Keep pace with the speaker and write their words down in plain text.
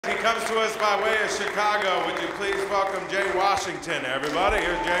He comes to us by way of Chicago. Would you please welcome Jay Washington, everybody?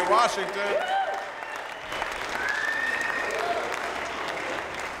 Here's Jay Washington.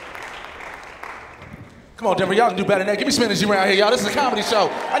 Come on, Denver, y'all can do better than that. Give me some energy around here, y'all. This is a comedy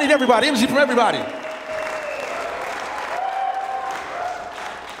show. I need everybody, energy from everybody.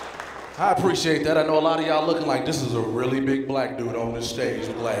 I appreciate that. I know a lot of y'all looking like this is a really big black dude on this stage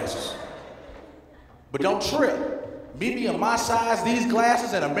with glasses. But don't trip. Me being my size, these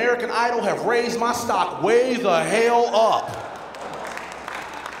glasses and American Idol have raised my stock way the hell up.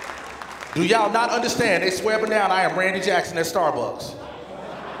 Do y'all not understand? They swear up and down I am Randy Jackson at Starbucks.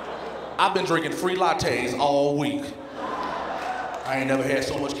 I've been drinking free lattes all week. I ain't never had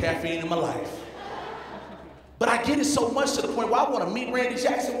so much caffeine in my life. But I get it so much to the point where I want to meet Randy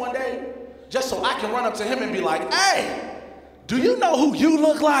Jackson one day just so I can run up to him and be like, hey, do you know who you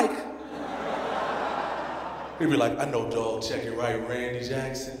look like? He'd be like, I know, dog, check it right, Randy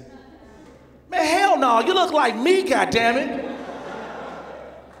Jackson. Man, hell no, you look like me, goddammit.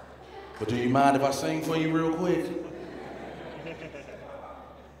 But do you mind if I sing for you real quick?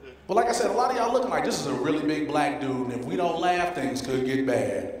 But like I said, a lot of y'all looking like this is a really big black dude, and if we don't laugh, things could get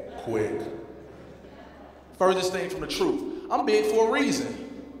bad quick. Furthest thing from the truth. I'm big for a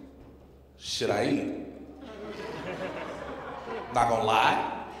reason. Should I eat? Not gonna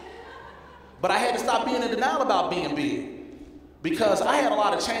lie. But I had to stop being in denial about being big because I had a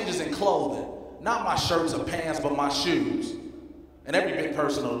lot of changes in clothing. Not my shirts or pants, but my shoes. And every big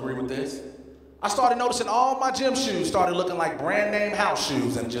person will agree with this. I started noticing all my gym shoes started looking like brand name house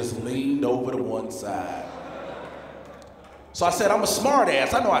shoes and just leaned over to one side. So I said, I'm a smart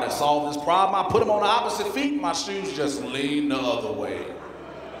ass. I know how to solve this problem. I put them on the opposite feet, my shoes just lean the other way.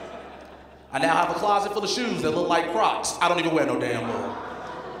 I now have a closet full of shoes that look like Crocs. I don't even wear no damn more.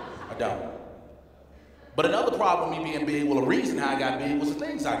 I don't. But another problem with me being big, well, the reason how I got big was the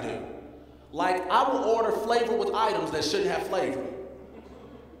things I do. Like, I will order flavor with items that shouldn't have flavor.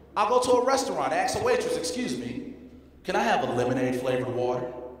 I'll go to a restaurant, ask a waitress, excuse me, can I have a lemonade flavored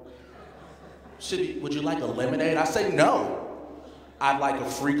water? Would you like a lemonade? I say no. I'd like a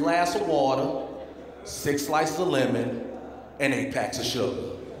free glass of water, 6 slices of lemon, and 8 packs of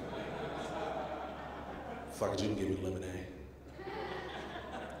sugar. Fuck it, you can give me lemonade.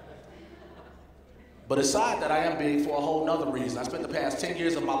 But aside that, I am big for a whole nother reason. I spent the past 10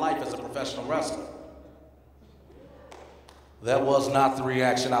 years of my life as a professional wrestler. That was not the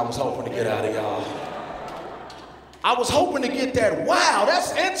reaction I was hoping to get out of y'all. I was hoping to get that, wow,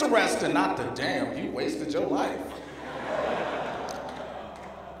 that's interesting, not the damn, you wasted your life.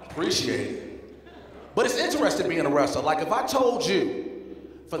 Appreciate it. But it's interesting being a wrestler. Like if I told you,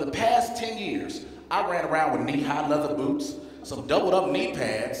 for the past 10 years, I ran around with knee-high leather boots, some doubled up knee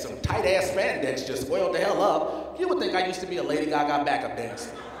pads, some tight ass spandex just oiled the hell up, you would think I used to be a Lady Gaga backup dancer.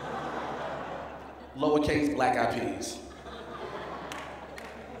 Lowercase Black Eyed Peas.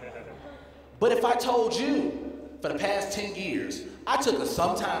 But if I told you, for the past 10 years, I took a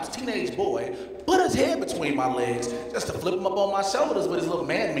sometimes teenage boy, put his head between my legs, just to flip him up on my shoulders with his little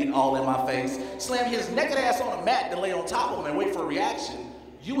man meat all in my face, slam his naked ass on a mat, then lay on top of him and wait for a reaction,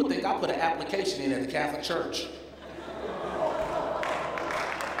 you would think I put an application in at the Catholic Church.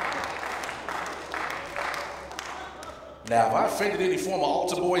 Now, if I offended any former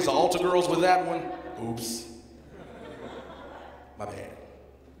altar boys or altar girls with that one, oops. My bad.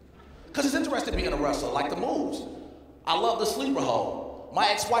 Because it's interesting being a wrestler, like the moves. I love the sleeper hold. My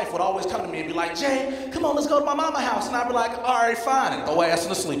ex-wife would always come to me and be like, Jay, come on, let's go to my mama's house. And I'd be like, all right, fine. And throw ass in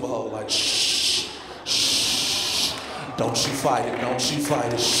the sleeper hold, like, shh, shh. Don't you fight it, don't you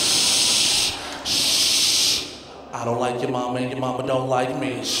fight it, shh, shh. I don't like your mama and your mama don't like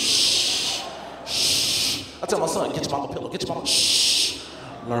me, shh, shh. I tell my son, get your mama a pillow, get your mama, shh.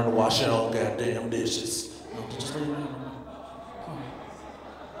 Learn to wash your own goddamn dishes. Just leave it in.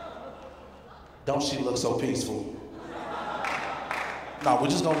 Don't she look so peaceful? No, we're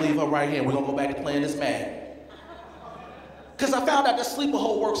just gonna leave her right here. We're gonna go back to playing this man. Because I found out that sleeper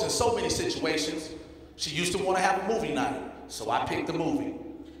hold works in so many situations. She used to want to have a movie night, so I picked the movie.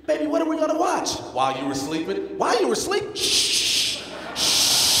 Baby, what are we gonna watch? While you were sleeping? While you were asleep? Shh,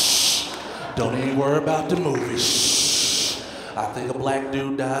 shh. Don't even worry about the movie. Shh. I think a black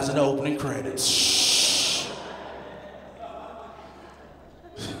dude dies in the opening credits. Shh.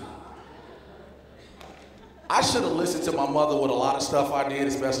 I should have listened to my mother with a lot of stuff I did,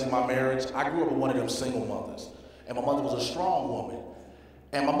 especially my marriage. I grew up with one of them single mothers. And my mother was a strong woman.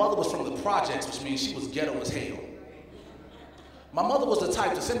 And my mother was from the projects, which means she was ghetto as hell. My mother was the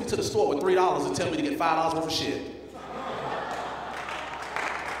type to send me to the store with $3 and tell me to get $5 worth of shit.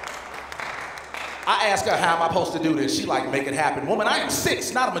 I asked her, how am I supposed to do this? She like, make it happen. Woman, I am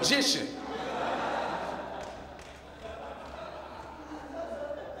 6, not a magician.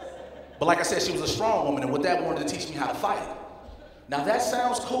 But like I said, she was a strong woman, and with that wanted to teach me how to fight. Now that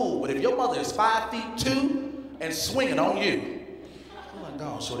sounds cool, but if your mother is 5'2" and swinging on you, I'm like, go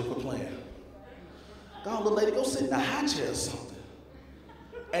on, shorty, quit playing. Go on, little lady, go sit in a high chair or something.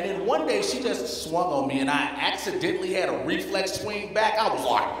 And then one day she just swung on me and I accidentally had a reflex swing back. I was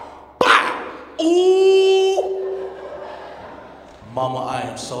like, bah! Ooh! Mama, I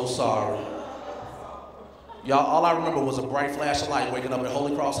am so sorry. Y'all, all I remember was a bright flash of light waking up at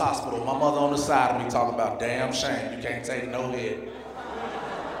Holy Cross Hospital. My mother on the side of me talking about, damn shame, you can't take no hit.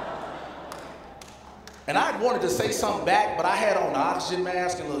 And I wanted to say something back, but I had on the oxygen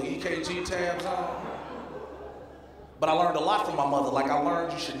mask and little EKG tabs on. But I learned a lot from my mother. Like I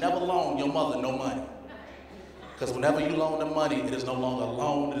learned you should never loan your mother no money. Because whenever you loan them money, it is no longer a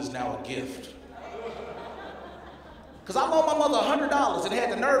loan, it is now a gift. Because I loaned my mother $100 and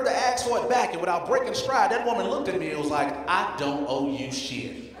had the nerve to ask for it back, and without breaking stride, that woman looked at me and was like, I don't owe you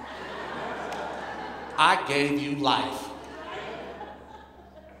shit. I gave you life.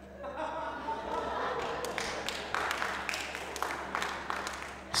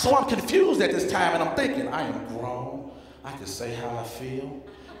 So I'm confused at this time and I'm thinking, I am grown, I can say how I feel,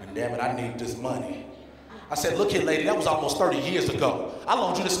 and damn it, I need this money. I said, look here, lady, that was almost 30 years ago. I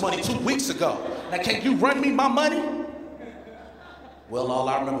loaned you this money 2 weeks ago. Now can't you run me my money? Well, all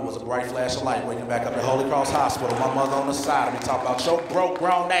I remember was a bright flash of light waking back up at Holy Cross Hospital. My mother on the side of me talking about your broke,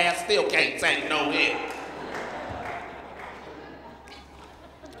 grown ass still can't take no hit.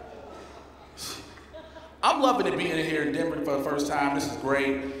 I'm loving it being here in Denver for the first time. This is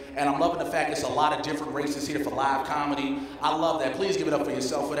great. And I'm loving the fact there's a lot of different races here for live comedy. I love that. Please give it up for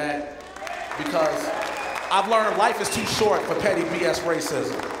yourself for that. Because I've learned life is too short for petty BS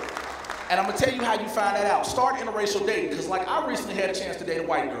racism. And I'm gonna tell you how you find that out. Start interracial dating, because like I recently had a chance to date a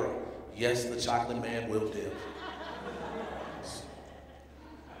white girl. Yes, the chocolate man will dip.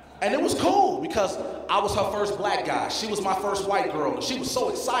 And it was cool because I was her first black guy. She was my first white girl, and she was so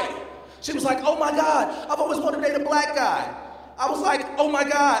excited. She was like, oh my God, I've always wanted to date a black guy. I was like, oh my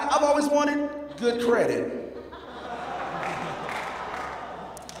God, I've always wanted good credit.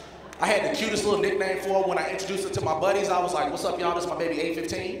 I had the cutest little nickname for her when I introduced her to my buddies. I was like, what's up, y'all? This is my baby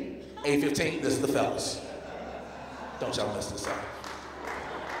A15. A15, this is the fellas. Don't y'all mess this up.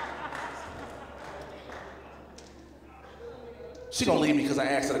 She gonna leave me because I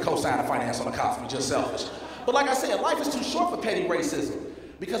asked her to co-sign a finance on the car for me, just selfish. But like I said, life is too short for petty racism.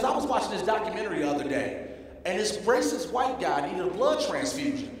 Because I was watching this documentary the other day, and this racist white guy needed a blood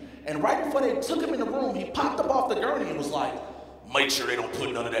transfusion. And right before they took him in the room, he popped up off the gurney and was like, make sure they don't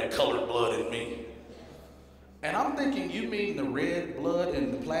put none of that colored blood in me. And I'm thinking, you mean the red blood in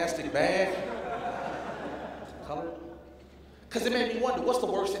the plastic bag? Colored? Because it made me wonder, what's the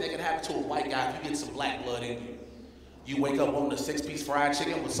worst thing that can happen to a white guy if you get some black blood in you? You wake up wanting a 6-piece fried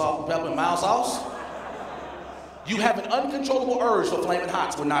chicken with salt and pepper and mild sauce? You have an uncontrollable urge for Flamin'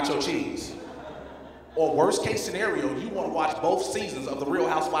 Hots with nacho cheese. Or worst case scenario, you want to watch both seasons of The Real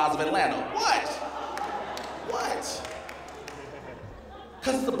Housewives of Atlanta. What? What?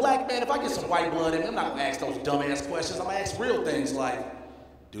 Because as a black man, if I get some white blood in me, I'm not gonna ask those dumbass questions. I'm gonna ask real things like,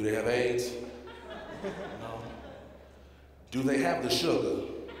 do they have AIDS? No. Do they have the sugar?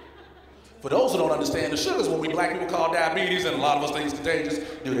 For those who don't understand, the sugar is what we black people call diabetes, and a lot of us think it's contagious.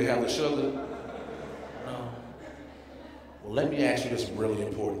 Do they have the sugar? Well, let me ask you this really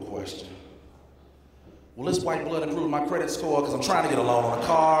important question. Will this white blood improve my credit score because I'm trying to get a loan on a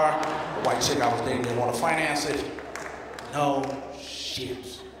car? The white chick I was dating didn't want to finance it. No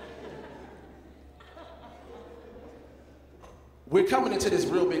shit. We're coming into this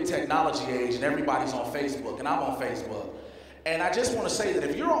real big technology age and everybody's on Facebook, and I'm on Facebook. And I just want to say that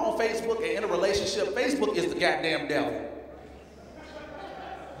if you're on Facebook and in a relationship, Facebook is the goddamn devil.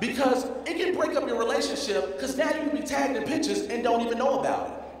 Because it can break up your relationship because now you can be tagged in pictures and don't even know about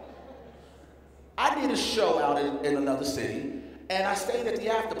it. I did a show out in another city and I stayed at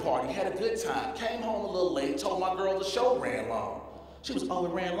the after party, had a good time, came home a little late, told my girl the show ran long. She was, oh, it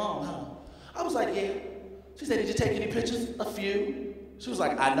ran long, huh? I was like, yeah. She said, did you take any pictures? A few. She was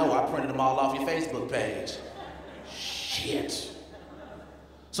like, I know, I printed them all off your Facebook page. Shit.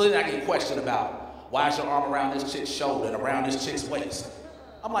 So then I get questioned about, why is your arm around this chick's shoulder and around this chick's waist?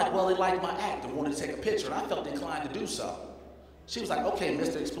 I'm like, well, they liked my act and wanted to take a picture, and I felt inclined to do so. She was like, okay,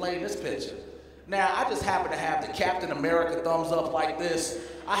 mister, explain this picture. Now, I just happened to have the Captain America thumbs up like this.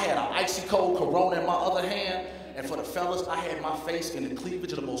 I had an icy cold Corona in my other hand, and for the fellas, I had my face in the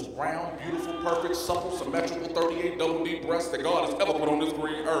cleavage of the most round, beautiful, perfect, supple, symmetrical 38 double D breasts that God has ever put on this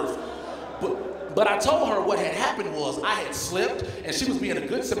green earth. But I told her what had happened was I had slipped, and she was being a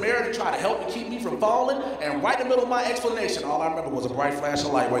good Samaritan, trying to help me keep me from falling. And right in the middle of my explanation, all I remember was a bright flash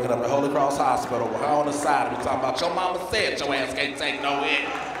of light waking up at Holy Cross Hospital with her on the side of me talking about your mama said your ass can't take no hit.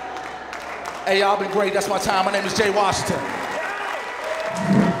 Hey, y'all been great. That's my time. My name is Jay Washington.